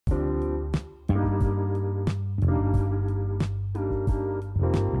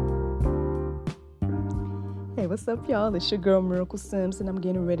what's up, y'all? It's your girl, Miracle Sims, and I'm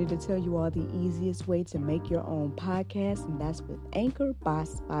getting ready to tell you all the easiest way to make your own podcast, and that's with Anchor by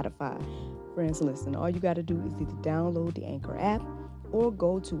Spotify. Friends, listen, all you got to do is either download the Anchor app or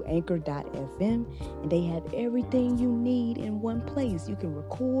go to anchor.fm, and they have everything you need in one place. You can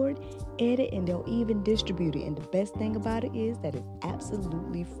record, edit, and they'll even distribute it. And the best thing about it is that it's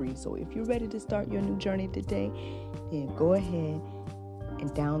absolutely free. So if you're ready to start your new journey today, then go ahead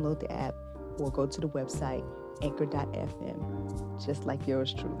and download the app or go to the website anchor.fm, just like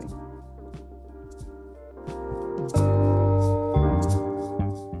yours truly.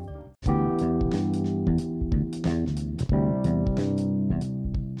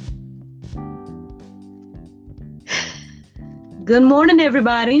 Good morning,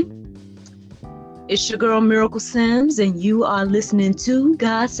 everybody. It's your girl, Miracle Sims, and you are listening to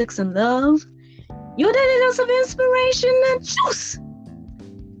God, Sex, and Love, your daily dose of inspiration and juice.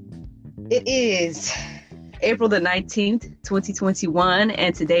 It is April the 19th, 2021,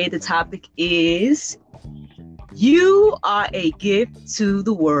 and today the topic is You Are a Gift to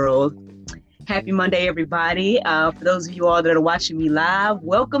the World. Happy Monday, everybody. For those of you all that are watching me live,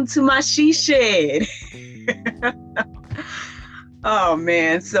 welcome to my she shed. Oh,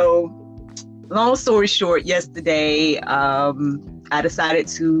 man. So, long story short, yesterday, I decided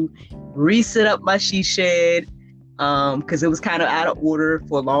to reset up my she shed because it was kind of out of order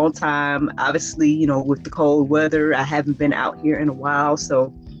for a long time. Obviously, with the cold weather, I haven't been out here in a while.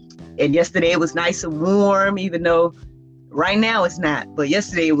 So, and yesterday it was nice and warm, even though right now it's not. But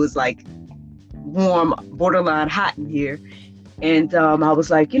yesterday it was like warm, borderline hot in here. And I was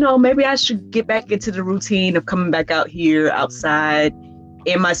like, maybe I should get back into the routine of coming back out here outside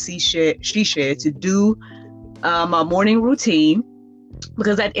in my she shed to do my morning routine.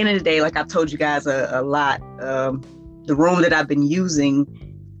 Because at the end of the day, like I've told you guys a lot, the room that I've been using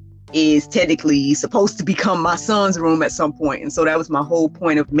is technically supposed to become my son's room at some point. And so that was my whole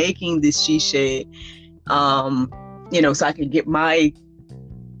point of making this she shed, so I could get my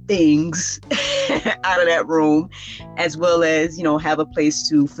things out of that room, as well as, have a place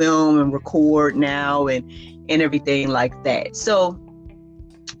to film and record now and everything like that. So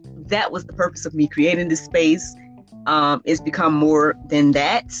that was the purpose of me creating this space. It's become more than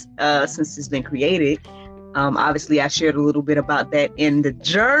that since it's been created. Obviously, I shared a little bit about that in the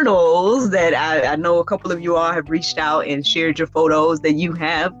journals that I know a couple of you all have reached out and shared your photos that you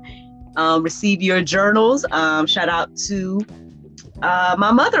have received your journals. Shout out to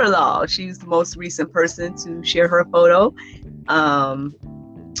my mother-in-law. She's the most recent person to share her photo.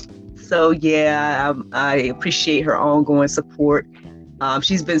 So yeah, I appreciate her ongoing support.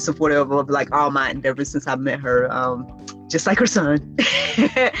 She's been supportive of like all my endeavors since I met her, just like her son.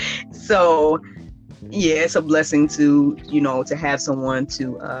 So yeah, it's a blessing to, to have someone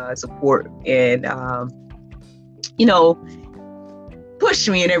to support and, push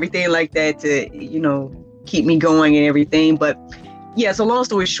me and everything like that to, keep me going and everything. But yeah, so long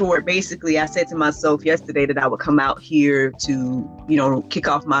story short, basically I said to myself yesterday that I would come out here to, kick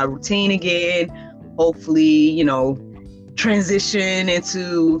off my routine again, hopefully, transition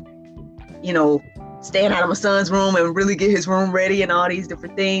into, staying out of my son's room and really get his room ready and all these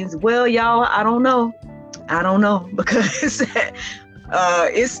different things. Well, y'all, I don't know because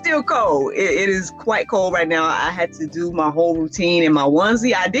it's still cold. It is quite cold right now. I had to do my whole routine in my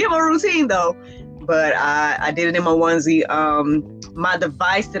onesie. I did my routine though, but I did it in my onesie. My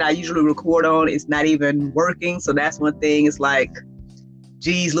device that I usually record on is not even working. So that's one thing. It's like,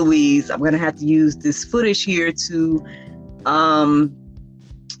 geez Louise, I'm going to have to use this footage here to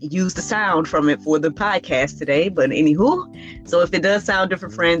use the sound from it for the podcast today. But anywho, so if it does sound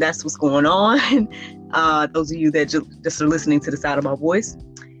different, friend, that's what's going on. Those of you that just are listening to the sound of my voice.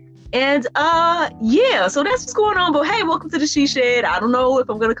 And yeah, so that's what's going on. But hey, welcome to the she shed. I don't know if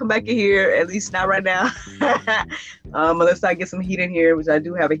I'm gonna come back in here, at least not right now. Unless I get some heat in here, which I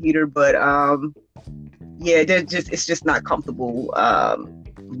do have a heater, but yeah, it's just not comfortable.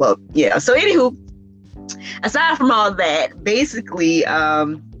 But yeah, so anywho, aside from all that, basically,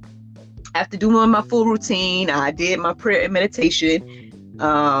 after doing my full routine, I did my prayer and meditation.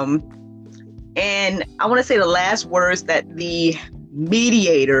 And I want to say the last words that the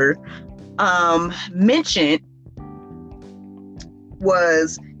mediator mentioned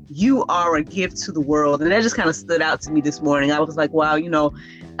was, "You are a gift to the world." And that just kind of stood out to me this morning. I was like, wow,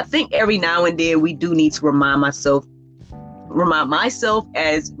 I think every now and then we do need to remind myself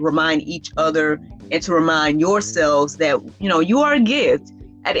as remind each other, and to remind yourselves that, you are a gift.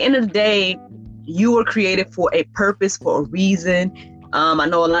 At the end of the day, you were created for a purpose, for a reason. I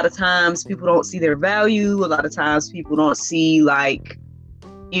know a lot of times people don't see their value. A lot of times people don't see, like,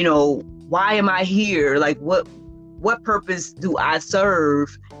 why am I here? Like, what what purpose do I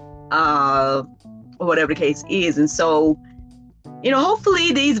serve, or whatever the case is. And so,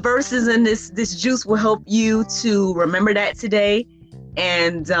 hopefully these verses and this juice will help you to remember that today,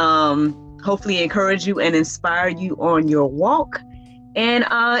 and hopefully encourage you and inspire you on your walk. And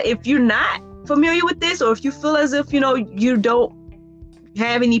if you're not familiar with this, or if you feel as if, you don't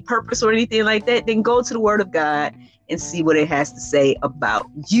have any purpose or anything like that, then go to the Word of God and see what it has to say about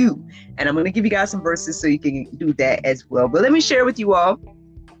you. And I'm going to give you guys some verses so you can do that as well. But let me share with you all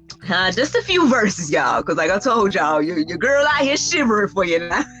just a few verses, y'all, because like I told y'all, your girl out here shivering for you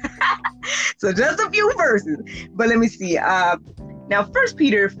now. So just a few verses. But let me see. Now, 1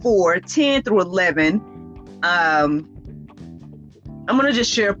 Peter 4:10-11. I'm going to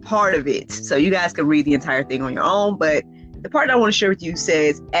just share part of it so you guys can read the entire thing on your own. But the part I want to share with you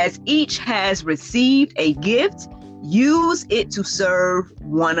says, as each has received a gift, use it to serve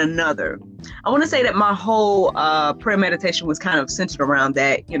one another. I want to say that my whole prayer meditation was kind of centered around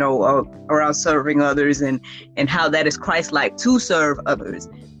that, around serving others and how that is Christ-like to serve others,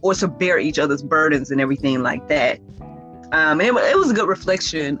 or to bear each other's burdens and everything like that. And it was a good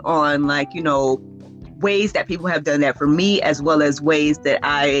reflection on, ways that people have done that for me, as well as ways that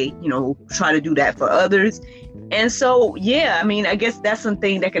I, try to do that for others. And so, I guess that's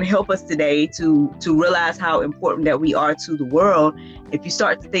something that can help us today to realize how important that we are to the world. If you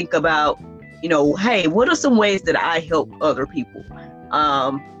start to think about, hey, what are some ways that I help other people?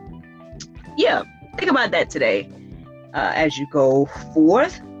 Think about that today as you go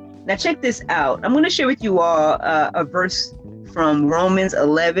forth. Now, check this out. I'm going to share with you all a verse from Romans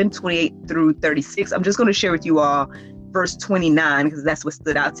 11:28-36. I'm just going to share with you all verse 29, because that's what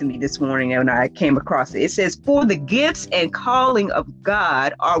stood out to me this morning when I came across it. It says, for the gifts and calling of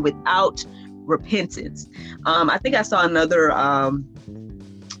God are without repentance. I think I saw another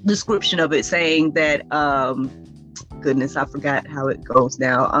description of it saying that, goodness, I forgot how it goes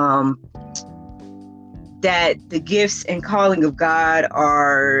now, that the gifts and calling of God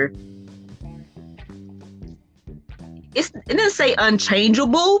are, it didn't say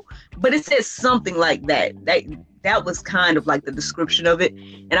unchangeable, but it says something like that. That was kind of like the description of it.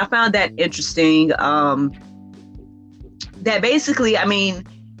 And I found that interesting, that basically, in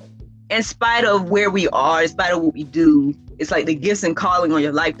spite of where we are, in spite of what we do, it's like the gifts and calling on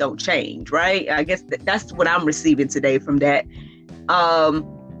your life don't change, right? I guess that's what I'm receiving today from that.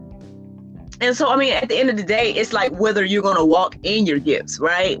 And so, at the end of the day, it's like whether you're going to walk in your gifts,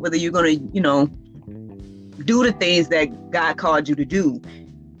 right? Whether you're going to, do the things that God called you to do.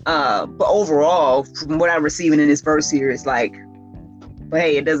 But overall, from what I'm receiving in this verse here, it's like, but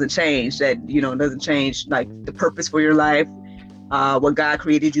hey, it doesn't change that, it doesn't change like the purpose for your life, what God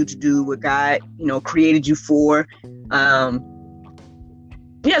created you to do, what God, created you for. So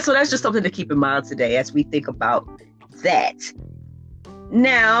that's just something to keep in mind today as we think about that.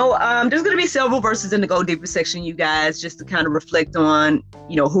 Now, there's going to be several verses in the Go Deeper section, you guys, just to kind of reflect on,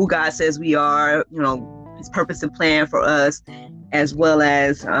 who God says we are, his purpose and plan for us, as well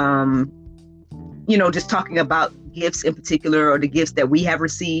as, just talking about gifts in particular, or the gifts that we have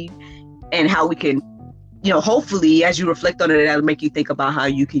received, and how we can, hopefully, as you reflect on it, that'll make you think about how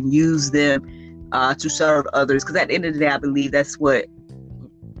you can use them to serve others. Because at the end of the day, I believe that's what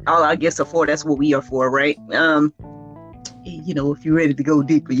all our gifts are for. That's what we are for, right? If you're ready to go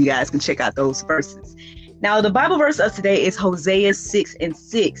deeper, you guys can check out those verses. Now, the Bible verse of today is Hosea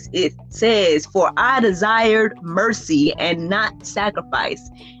 6:6. It says, for I desired mercy and not sacrifice,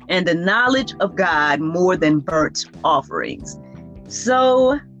 and the knowledge of God more than burnt offerings.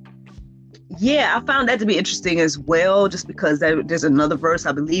 So, I found that to be interesting as well, just because there's another verse,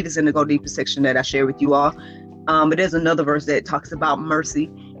 I believe it's in the Go Deeper section that I share with you all. But there's another verse that talks about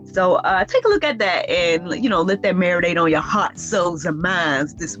mercy. So take a look at that and, let that marinate on your hearts, souls, and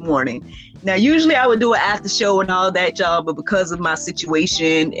minds this morning. Now, usually I would do an after show and all that, y'all, but because of my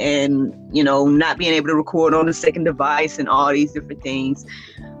situation and, not being able to record on the second device and all these different things,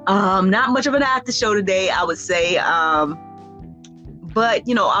 not much of an after show today, I would say. But,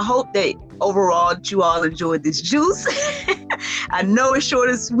 I hope that overall that you all enjoyed this juice. I know it's short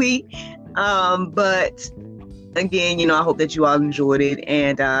and sweet, but again, I hope that you all enjoyed it,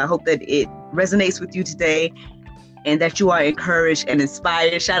 and I hope that it resonates with you today, and that you are encouraged and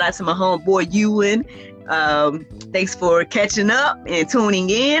inspired. Shout out to my homeboy Ewan. Thanks for catching up and tuning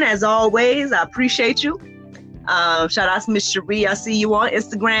in. As always, I appreciate you. Shout out to Miss Cherie. I see you on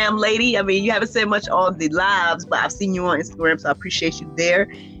Instagram, lady. You haven't said much on the lives, but I've seen you on Instagram, so I appreciate you there.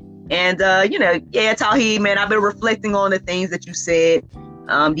 And Tawheed, man, I've been reflecting on the things that you said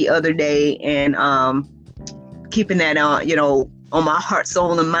the other day, and keeping that on, on my heart,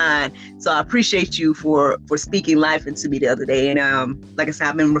 soul, and mind. So I appreciate you for speaking life into me the other day. And like I said,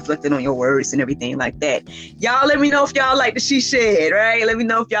 I've been reflecting on your words and everything like that. Y'all let me know if y'all like the She Shed, right? Let me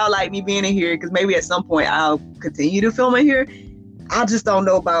know if y'all like me being in here, because maybe at some point I'll continue to film in here. I just don't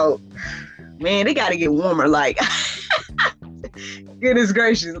know about, man, they got to get warmer. Like, goodness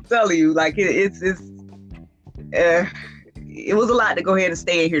gracious, I'm telling you, like it was a lot to go ahead and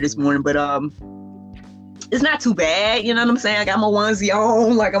stay in here this morning, but it's not too bad, you know what I'm saying? I got my onesie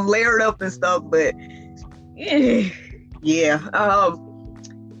on, like I'm layered up and stuff, but yeah.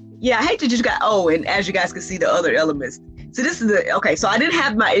 I hate to just and as you guys can see, the other elements. So this is so I didn't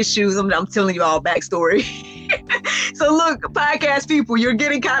have my issues. I'm telling you all backstory. So look, podcast people, you're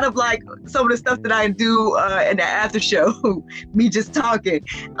getting kind of like some of the stuff that I do in the after show, me just talking.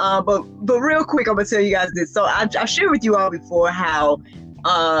 But real quick, I'm gonna tell you guys this. So I've shared with you all before how,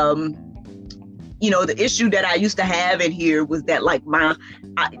 the issue that I used to have in here was that like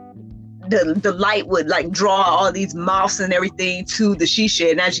the light would like draw all these moths and everything to the She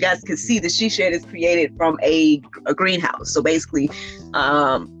Shed. And as you guys can see, the She Shed is created from a greenhouse. So basically,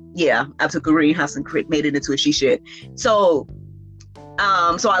 I took a greenhouse and made it into a She Shed. So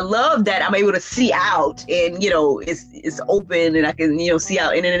I love that I'm able to see out, and it's open, and I can see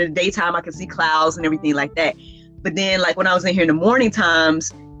out, and then in the daytime I can see clouds and everything like that. But then like when I was in here in the morning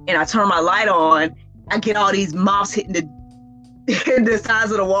times and I turn my light on, I get all these moths hitting the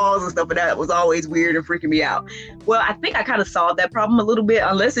sides of the walls and stuff, and that was always weird and freaking me out. Well, I think I kind of solved that problem a little bit,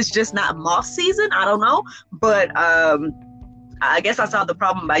 unless it's just not moth season. I don't know, but I guess I solved the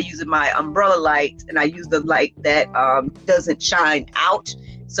problem by using my umbrella light, and I use the light that doesn't shine out,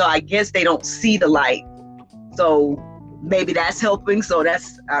 so I guess they don't see the light. So maybe that's helping. So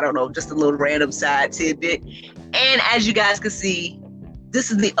that's, I don't know, just a little random side tidbit. And as you guys can see, this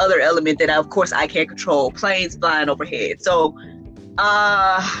is the other element that of course I can't control: planes flying overhead. So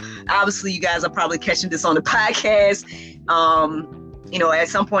obviously you guys are probably catching this on the podcast. At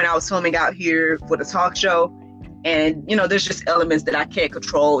some point I was filming out here for the talk show, and there's just elements that I can't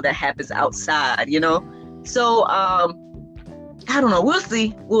control that happens outside, so I don't know,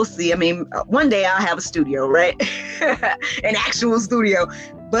 we'll see. I mean, one day I'll have a studio, right? An actual studio,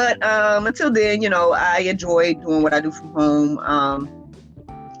 but until then, I enjoy doing what I do from home.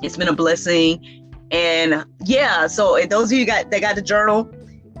 It's been a blessing. And so those of you that got the journal,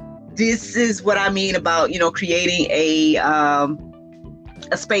 this is what I mean about, creating a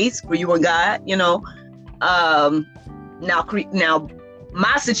space for you and God, now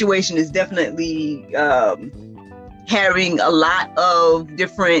my situation is definitely having a lot of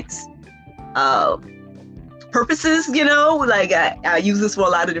different purposes, like I use this for a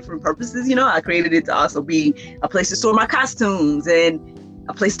lot of different purposes. I created it to also be a place to store my costumes, and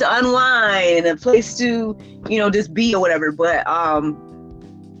a place to unwind, and a place to, just be or whatever. But I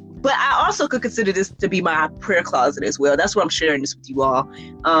also could consider this to be my prayer closet as well. That's why I'm sharing this with you all.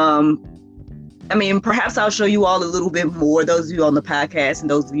 I mean, perhaps I'll show you all a little bit more, those of you on the podcast and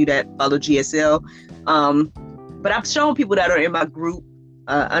those of you that follow GSL. But I've shown people that are in my group,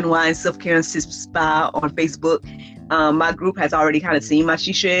 Unwind Self-Care and Spa on Facebook. My group has already kind of seen my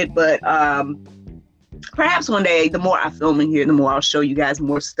She Shed, but perhaps one day, the more I film in here, the more I'll show you guys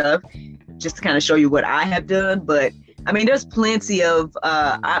more stuff, just to kind of show you what I have done. But I mean, there's plenty of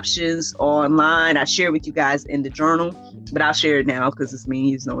options online. I share with you guys in the journal, but I'll share it now because it's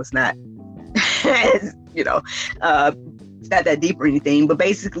me. It's not, it's not that deep or anything. But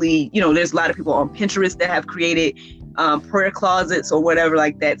basically, there's a lot of people on Pinterest that have created prayer closets or whatever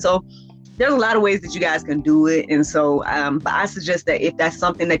like that. So there's a lot of ways that you guys can do it. And so but I suggest that if that's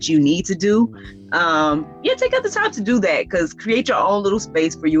something that you need to do, take out the time to do that, because create your own little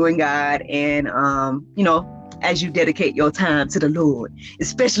space for you and God. And, as you dedicate your time to the Lord,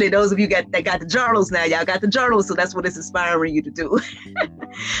 especially those of you that got the journals now, y'all got the journals. So that's what it's inspiring you to do.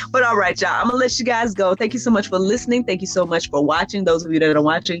 But all right, y'all, I'm gonna let you guys go. Thank you so much for listening. Thank you so much for watching, those of you that are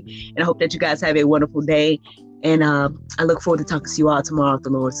watching, and I hope that you guys have a wonderful day. And I look forward to talking to you all tomorrow if the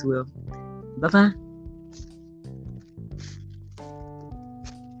Lord's will. Bye-bye.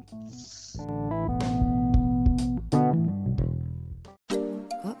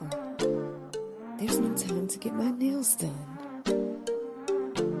 There's no time to get my nails done.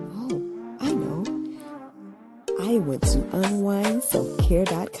 Oh, I know. I went to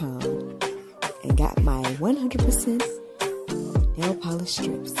unwindselfcare.com and got my 100% nail polish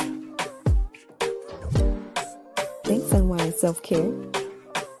strips. Thanks, Unwind Self-Care.